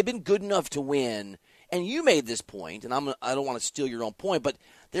 well, look, they've been good enough to win. And you made this point, and I don't want to steal your own point, but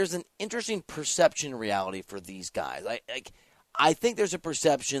there's an interesting perception reality for these guys. I think there's a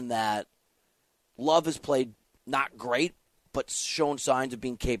perception that Love has played not great, but shown signs of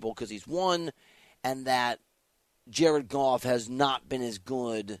being capable because he's won, and that Jared Goff has not been as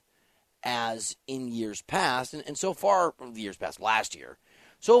good as in years past. And so far, the years past, last year,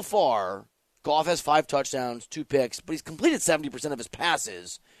 so far, Goff has 5 touchdowns, 2 picks, but he's completed 70% of his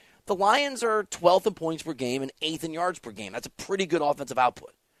passes. The Lions are 12th in points per game and 8th in yards per game. That's a pretty good offensive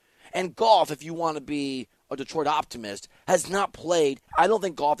output. And Goff, if you want to be a Detroit optimist, has not played. I don't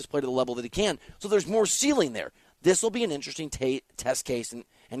think Goff has played at the level that he can. So there's more ceiling there. This will be an interesting test case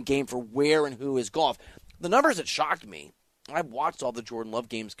and game for where and who is Goff. The numbers that shocked me, I've watched all the Jordan Love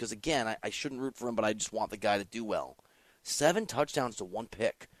games because, again, I shouldn't root for him, but I just want the guy to do well. 7 touchdowns to 1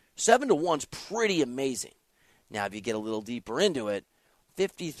 pick. 7-1 is pretty amazing. Now, if you get a little deeper into it,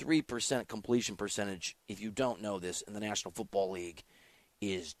 53% completion percentage, if you don't know this, in the National Football League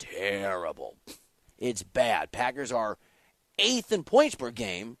is terrible. It's bad. Packers are 8th in points per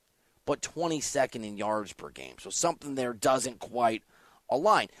game, but 22nd in yards per game. So something there doesn't quite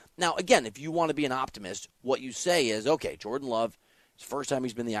align. Now, again, if you want to be an optimist, what you say is, okay, Jordan Love, it's the first time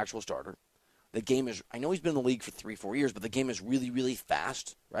he's been the actual starter. The game is, I know he's been in the league for 3-4 years, but the game is really, really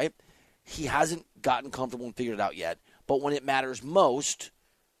fast, right? He hasn't gotten comfortable and figured it out yet. But when it matters most,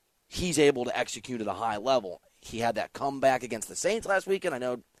 he's able to execute at a high level. He had that comeback against the Saints last weekend. I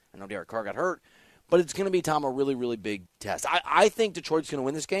know Derek Carr got hurt. But it's going to be, Tom, a really, really big test. I think Detroit's going to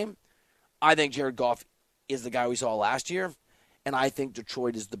win this game. I think Jared Goff is the guy we saw last year. And I think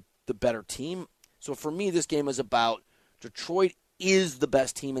Detroit is the better team. So for me, this game is about Detroit is the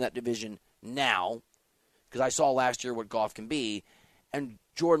best team in that division now, because I saw last year what Goff can be, and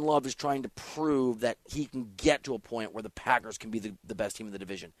Jordan Love is trying to prove that he can get to a point where the Packers can be the best team in the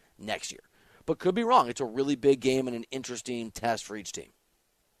division next year. But could be wrong. It's a really big game and an interesting test for each team.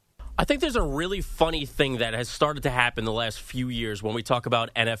 I think there's a really funny thing that has started to happen the last few years when we talk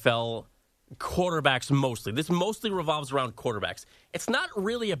about NFL quarterbacks mostly. This mostly revolves around quarterbacks. It's not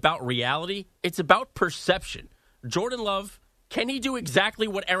really about reality. It's about perception. Jordan Love, can he do exactly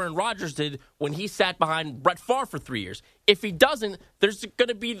what Aaron Rodgers did when he sat behind Brett Favre for 3 years? If he doesn't, there's going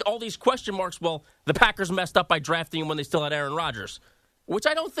to be all these question marks. Well, the Packers messed up by drafting him when they still had Aaron Rodgers, which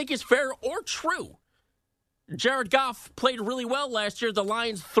I don't think is fair or true. Jared Goff played really well last year. The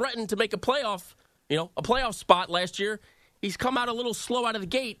Lions threatened to make a playoff spot last year. He's come out a little slow out of the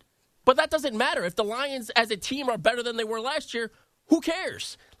gate, but that doesn't matter. If the Lions as a team are better than they were last year, who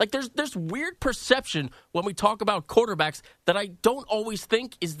cares? Like, there's weird perception when we talk about quarterbacks that I don't always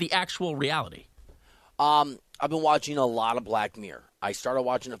think is the actual reality. I've been watching a lot of Black Mirror. I started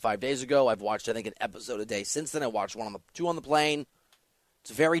watching it 5 days ago. I've watched, I think, an episode a day since then. I watched 2 on the plane.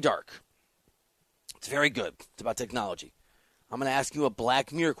 It's very dark. It's very good. It's about technology. I'm going to ask you a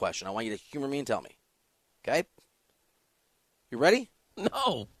Black Mirror question. I want you to humor me and tell me. Okay? You ready?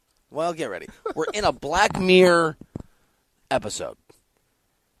 No. Well, get ready. We're in a Black Mirror episode.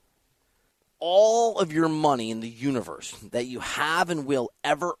 All of your money in the universe that you have and will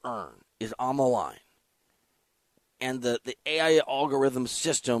ever earn is on the line. And the AI algorithm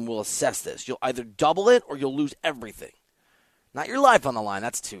system will assess this. You'll either double it or you'll lose everything. Not your life on the line.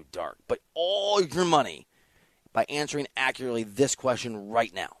 That's too dark. But all your money by answering accurately this question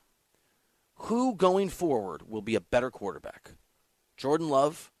right now. Who going forward will be a better quarterback? Jordan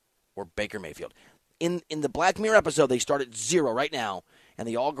Love or Baker Mayfield? In the Black Mirror episode, they start at 0 right now, and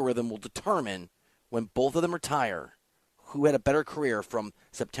the algorithm will determine when both of them retire who had a better career from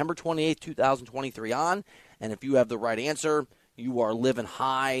September 28th, 2023 on. And if you have the right answer, you are living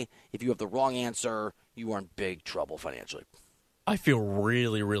high. If you have the wrong answer, you are in big trouble financially. I feel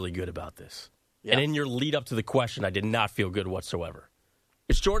really, really good about this. Yeah. And in your lead up to the question, I did not feel good whatsoever.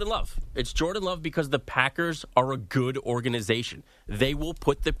 It's Jordan Love. It's Jordan Love because the Packers are a good organization. They will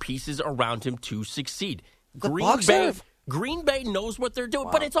put the pieces around him to succeed. Green Bay knows what they're doing,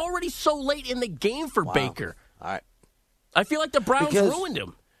 but it's already so late in the game for Baker. All right. I feel like the Browns ruined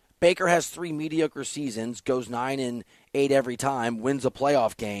him. Baker has 3 mediocre seasons, goes 9-8 every time, wins a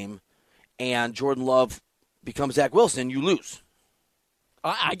playoff game, and Jordan Love becomes Zach Wilson. You lose.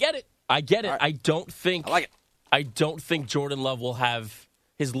 I get it. I get it. Right. I don't think. I like it. I don't think Jordan Love will have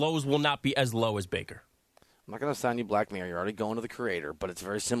his lows will not be as low as Baker. I'm not going to assign you Black Mirror. You're already going to the creator, but it's a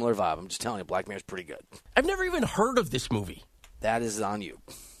very similar vibe. I'm just telling you, Black Mirror's pretty good. I've never even heard of this movie. That is on you.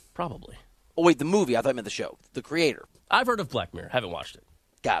 Probably. Oh, wait, the movie. I thought I meant the show. The creator. I've heard of Black Mirror. Haven't watched it.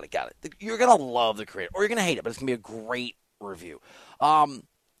 Got it. You're going to love the creator, or you're going to hate it, but it's going to be a great review.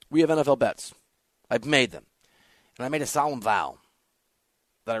 We have NFL bets. I've made them. And I made a solemn vow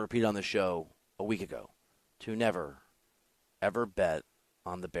that I repeated on the show a week ago to never, ever bet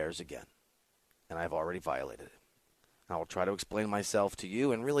on the Bears again. And I've already violated it. I will try to explain myself to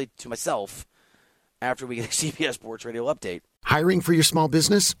you and really to myself after we get a CBS Sports Radio update. Hiring for your small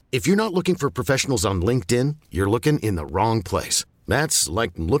business? If you're not looking for professionals on LinkedIn, you're looking in the wrong place. That's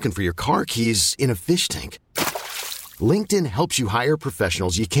like looking for your car keys in a fish tank. LinkedIn helps you hire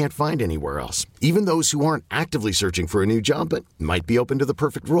professionals you can't find anywhere else, even those who aren't actively searching for a new job but might be open to the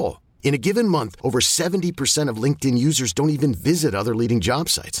perfect role. In a given month, over 70% of LinkedIn users don't even visit other leading job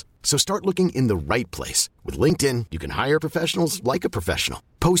sites. So start looking in the right place. With LinkedIn, you can hire professionals like a professional.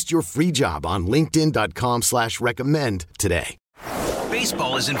 Post your free job on linkedin.com/recommend today.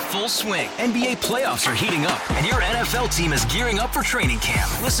 Baseball is in full swing. NBA playoffs are heating up, and your NFL team is gearing up for training camp.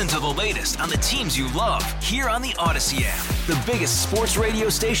 Listen to the latest on the teams you love here on the Odyssey app. The biggest sports radio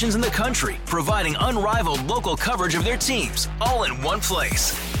stations in the country, providing unrivaled local coverage of their teams, all in one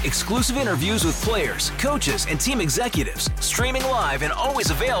place. Exclusive interviews with players, coaches, and team executives, streaming live and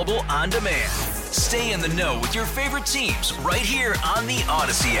always available on demand. Stay in the know with your favorite teams right here on the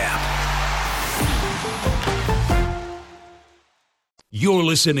Odyssey app. You're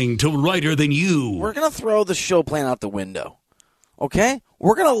listening to Reiter Than You. We're going to throw the show plan out the window, okay?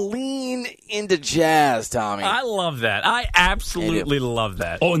 We're going to lean into jazz, Tommy. I love that. I absolutely love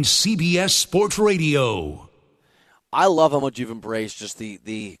that. On CBS Sports Radio. I love how much you've embraced just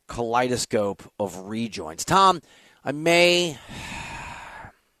the kaleidoscope of rejoins. Tom, I may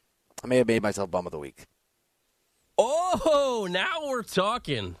have made myself bum of the week. Oh, now we're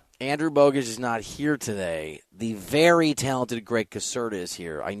talking. Andrew Bogusch is not here today. The very talented Greg Caserta is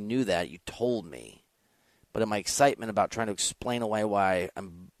here. I knew that. You told me. But in my excitement about trying to explain away why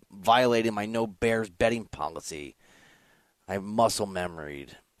I'm violating my no Bears betting policy, I muscle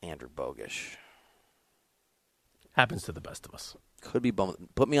memoried Andrew Bogusch. Happens to the best of us. Could be bum.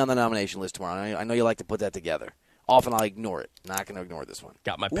 Put me on the nomination list tomorrow. I know you like to put that together. Often I'll ignore it. Not going to ignore this one.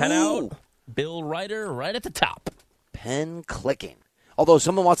 Got my pen out. Bill Reiter right at the top. Pen clicking. Although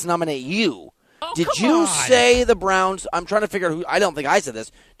someone wants to nominate you. Oh, Did you say the Browns? I'm trying to figure out who. I don't think I said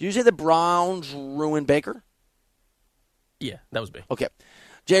this. Did you say the Browns ruined Baker? Yeah, that was me. Okay.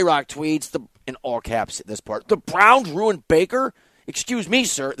 J-Rock tweets, in all caps at this part, the Browns ruined Baker? Excuse me,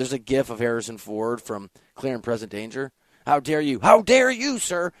 sir. There's a gif of Harrison Ford from Clear and Present Danger. How dare you? How dare you,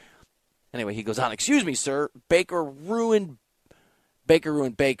 sir? Anyway, he goes on, excuse me, sir. Baker ruined Baker.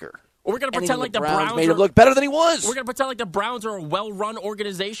 We're going to pretend like the Browns made him look better than he was. We're going to pretend like the Browns are a well-run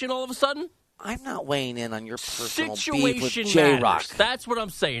organization all of a sudden? I'm not weighing in on your personal Situation beef with J-Rock. matters. That's what I'm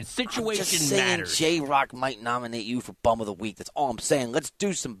saying. Situation I'm just saying matters. J-Rock might nominate you for Bum of the Week. That's all I'm saying. Let's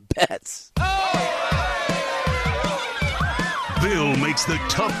do some bets. Bill makes the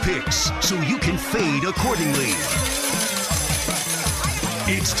tough picks so you can fade accordingly.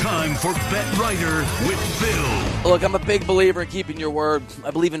 It's time for Bet Reiter with Bill. Look, I'm a big believer in keeping your word.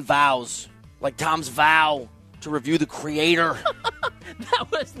 I believe in vows, like Tom's vow to review the Creator.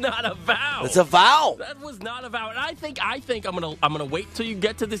 That was not a vow. It's a vow. That was not a vow. And I think I'm gonna wait till you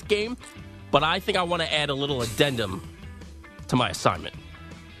get to this game, but I think I want to add a little addendum to my assignment.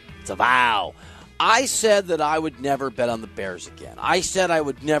 It's a vow. I said that I would never bet on the Bears again. I said I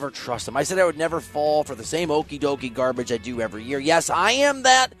would never trust them. I said I would never fall for the same okie-dokie garbage I do every year. Yes, I am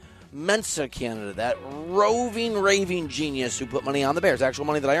that Mensa candidate, that roving, raving genius who put money on the Bears, actual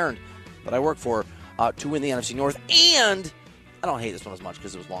money that I earned, that I worked for, to win the NFC North. And I don't hate this one as much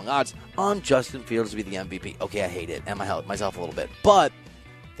because it was long odds on Justin Fields to be the MVP. Okay, I hate it, and I help myself a little bit. But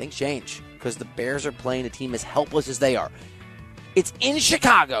things change because the Bears are playing a team as helpless as they are. It's in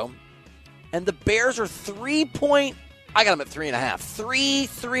Chicago. And the Bears are 3-point. I got them at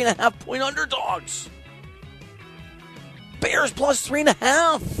 3.5. 3.5 point underdogs. Bears plus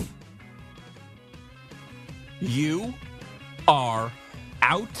 3.5. You are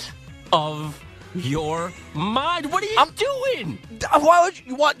out of your mind. What are you doing? Why would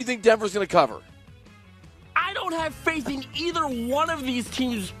you think Denver's going to cover? I don't have faith in either one of these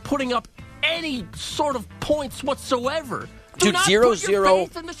teams putting up any sort of points whatsoever. Dude, 0-0.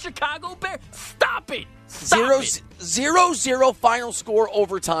 Faith in the Chicago Bears. Stop it. 0-0 final score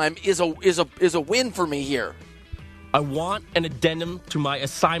overtime is a win for me here. I want an addendum to my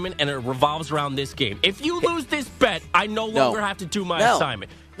assignment, and it revolves around this game. If you lose this bet, I no longer have to do my assignment.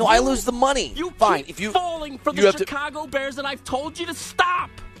 No, I lose the money. You Fine. keep falling for the Chicago Bears, and I've told you to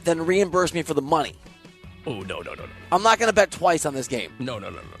stop. Then reimburse me for the money. Oh, no. I'm not going to bet twice on this game. No.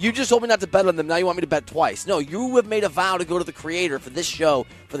 You just told me not to bet on them. Now you want me to bet twice. No, you have made a vow to go to the Creator for this show,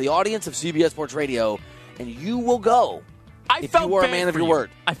 for the audience of CBS Sports Radio, and you will go if you are a man of your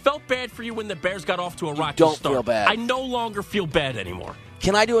word. I felt bad for you when the Bears got off to a rocky start. Don't feel bad. I no longer feel bad anymore.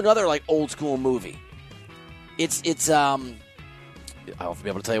 Can I do another old school movie? It's I won't be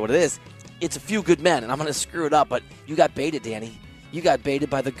able to tell you what it is. It's A Few Good Men, and I'm going to screw it up, but you got baited, Danny. You got baited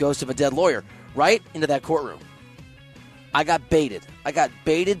by the ghost of a dead lawyer. Right into that courtroom. I got baited.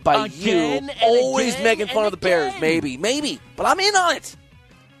 By you always making fun of the Bears. Maybe. But I'm in on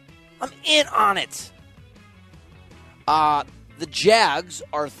it. The Jags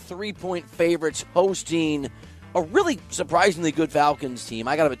are 3-point favorites hosting a really surprisingly good Falcons team.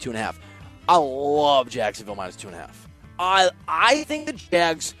 I got them at 2.5. I love Jacksonville minus 2.5. I think the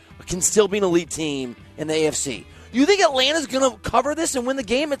Jags can still be an elite team in the AFC. You think Atlanta's going to cover this and win the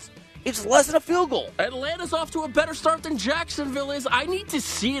game? It's less than a field goal. Atlanta's off to a better start than Jacksonville is. I need to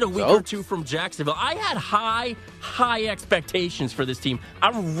see it a week or two from Jacksonville. I had high expectations for this team.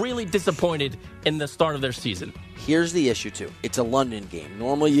 I'm really disappointed in the start of their season. Here's the issue, too. It's a London game.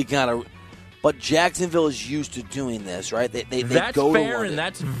 Normally, you gotta... But Jacksonville is used to doing this, right? They that's go fair, to London. And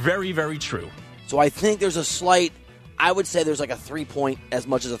that's very, very true. So I think there's a slight... I would say there's like a 3-point, as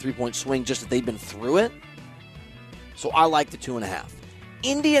much as a 3-point swing, just that they've been through it. So I like the 2.5.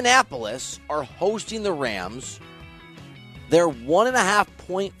 Indianapolis are hosting the Rams. They're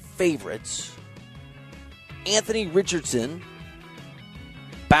 1.5-point favorites. Anthony Richardson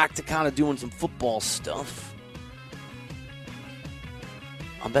back to kind of doing some football stuff.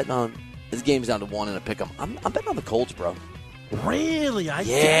 I'm betting on this game's down to 1 and a pick 'em. I'm betting on the Colts, bro. Really?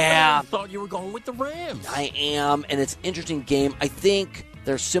 I thought you were going with the Rams. I am, and it's an interesting game. I think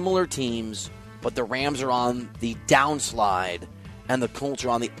they're similar teams, but the Rams are on the downslide and the Colts are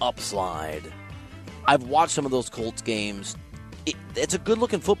on the upslide. I've watched some of those Colts games. It's a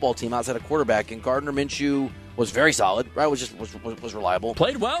good-looking football team outside of quarterback, and Gardner Minshew was very solid, right? Was reliable.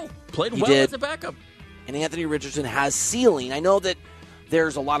 Played well as a backup. And Anthony Richardson has ceiling. I know that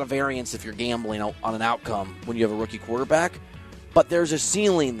there's a lot of variance if you're gambling on an outcome when you have a rookie quarterback, but there's a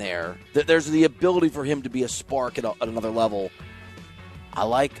ceiling there. There's the ability for him to be a spark at another level. I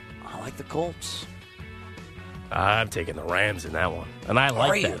like the Colts. I'm taking the Rams in that one. And I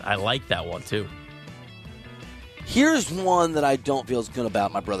like that. I like that one, too. Here's one that I don't feel as good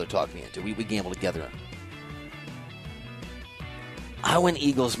about. My brother talked me into. We gambled together. I went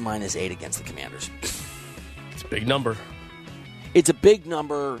Eagles minus 8 against the Commanders. It's a big number. It's a big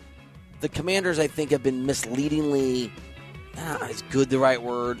number. The Commanders, I think, have been misleadingly, is good the right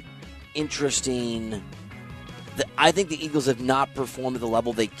word, interesting. I think the Eagles have not performed at the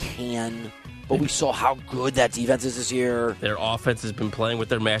level they can. But we saw how good that defense is this year. Their offense has been playing with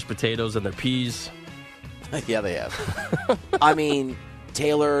their mashed potatoes and their peas. Yeah, they have. I mean,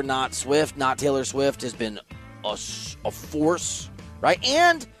 Taylor Swift has been a force, right?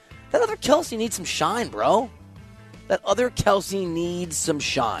 And that other Kelsey needs some shine, bro. That other Kelsey needs some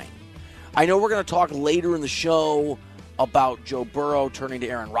shine. I know we're going to talk later in the show about Joe Burrow turning to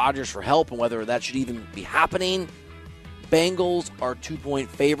Aaron Rodgers for help and whether that should even be happening. Bengals are 2-point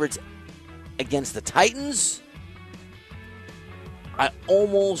favorites against the Titans. I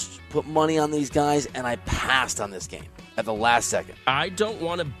almost put money on these guys, and I passed on this game at the last second. I don't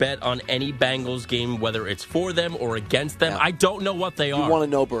want to bet on any Bengals game, whether it's for them or against them. Yeah. I don't know what they are. You want to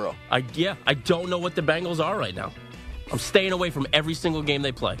know Burrow. I don't know what the Bengals are right now. I'm staying away from every single game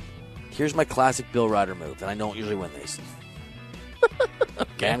they play. Here's my classic Bill Reiter move, and I don't usually win these.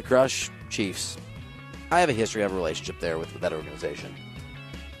 Man crush, Chiefs. I have a history, I have a relationship there with that organization.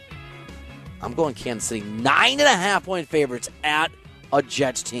 I'm going Kansas City, 9.5-point favorites at a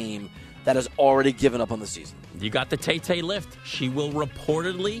Jets team that has already given up on the season. You got the Tay-Tay lift. She will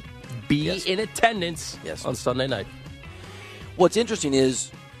reportedly be in attendance on Sunday night. What's interesting is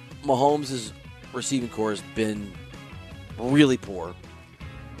Mahomes' receiving core has been really poor.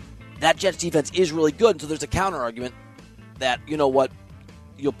 That Jets defense is really good, and so there's a counter-argument that, you know what,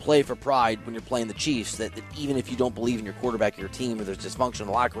 you'll play for pride when you're playing the Chiefs, that even if you don't believe in your quarterback or your team or there's dysfunction in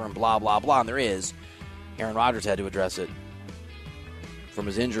the locker room, blah, blah, blah, and there is, Aaron Rodgers had to address it from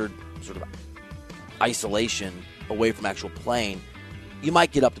his injured sort of isolation away from actual playing. You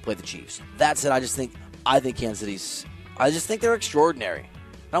might get up to play the Chiefs. That said, I think Kansas City's, I just think they're extraordinary.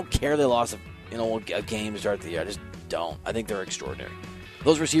 I don't care they lost a game to start the year. I just don't. I think they're extraordinary.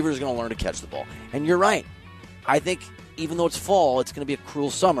 Those receivers are going to learn to catch the ball. And you're right. I think even though it's fall, it's going to be a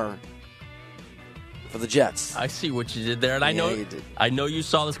cruel summer for the Jets. I see what you did there. And I know you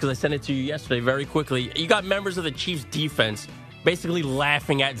saw this because I sent it to you yesterday very quickly. You got members of the Chiefs defense basically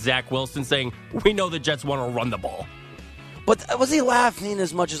laughing at Zach Wilson saying, we know the Jets want to run the ball. But was he laughing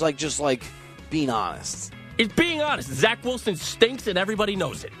as much as just being honest? It's being honest. Zach Wilson stinks and everybody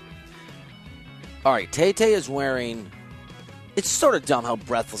knows it. All right, Tay-Tay is wearing... It's sort of dumb how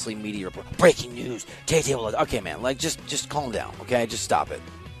breathlessly media report. Breaking news. Tay-Tay will... Okay, man, just calm down, okay? Just stop it.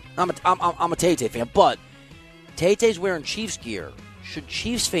 I'm a Tay-Tay fan, but Tay-Tay's wearing Chiefs gear. Should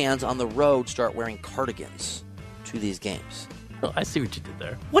Chiefs fans on the road start wearing cardigans to these games? Oh, I see what you did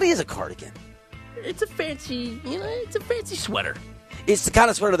there. What is a cardigan? It's a fancy sweater. It's the kind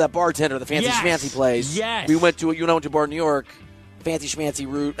of sweater that bartender, the fancy schmancy plays. Yes. We went to a bar in New York. Fancy schmancy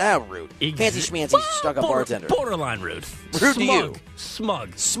rude. Fancy schmancy stuck-up bartender. Borderline rude. Rude to you.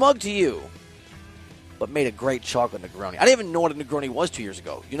 Smug. Smug to you. But made a great chocolate Negroni. I didn't even know what a Negroni was 2 years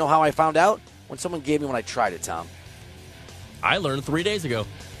ago. You know how I found out? When someone gave me when I tried it, Tom. I learned 3 days ago.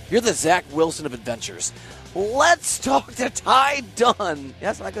 You're the Zach Wilson of adventures. Let's talk to Ty Dunn.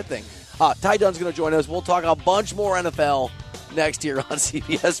 That's not a good thing. Ty Dunn's going to join us. We'll talk a bunch more NFL next year on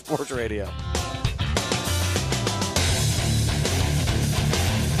CBS Sports Radio.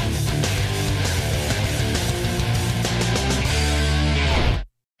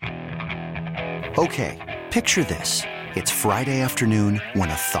 Okay, picture this. It's Friday afternoon when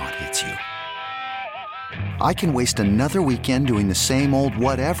a thought hits you. I can waste another weekend doing the same old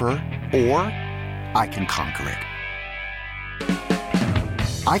whatever, or I can conquer it.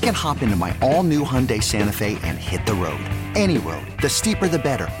 I can hop into my all-new Hyundai Santa Fe and hit the road. Any road. The steeper, the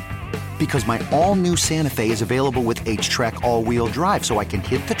better. Because my all-new Santa Fe is available with H-Track all-wheel drive, so I can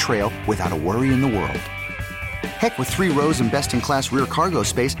hit the trail without a worry in the world. Heck, with 3 rows and best-in-class rear cargo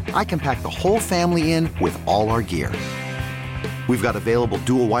space, I can pack the whole family in with all our gear. We've got available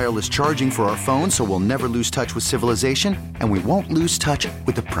dual wireless charging for our phones, so we'll never lose touch with civilization, and we won't lose touch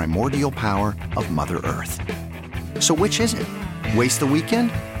with the primordial power of Mother Earth. So which is it? Waste the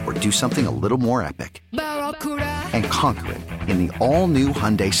weekend or do something a little more epic? And conquer it in the all-new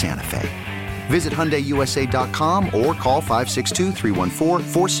Hyundai Santa Fe. Visit HyundaiUSA.com or call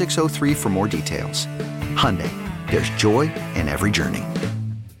 562-314-4603 for more details. Hyundai, there's joy in every journey.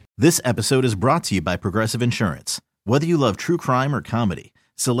 This episode is brought to you by Progressive Insurance. Whether you love true crime or comedy,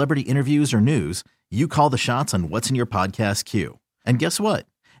 celebrity interviews or news, you call the shots on what's in your podcast queue. And guess what?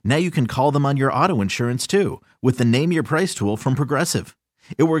 Now you can call them on your auto insurance too with the Name Your Price tool from Progressive.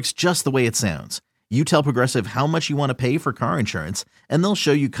 It works just the way it sounds. You tell Progressive how much you want to pay for car insurance, and they'll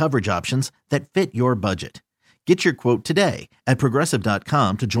show you coverage options that fit your budget. Get your quote today at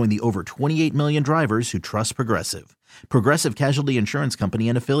Progressive.com to join the over 28 million drivers who trust Progressive. Progressive Casualty Insurance Company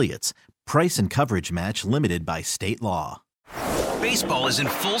and Affiliates. Price and coverage match limited by state law. Baseball is in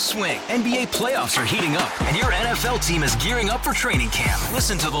full swing. NBA playoffs are heating up, and your NFL team is gearing up for training camp.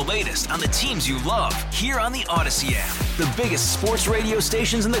 Listen to the latest on the teams you love here on the Odyssey app. The biggest sports radio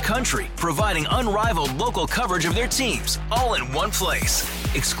stations in the country, providing unrivaled local coverage of their teams, all in one place.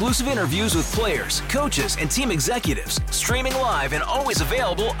 Exclusive interviews with players, coaches, and team executives, streaming live and always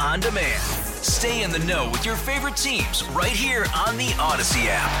available on demand. Stay in the know with your favorite teams right here on the Odyssey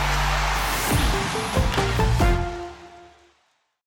app.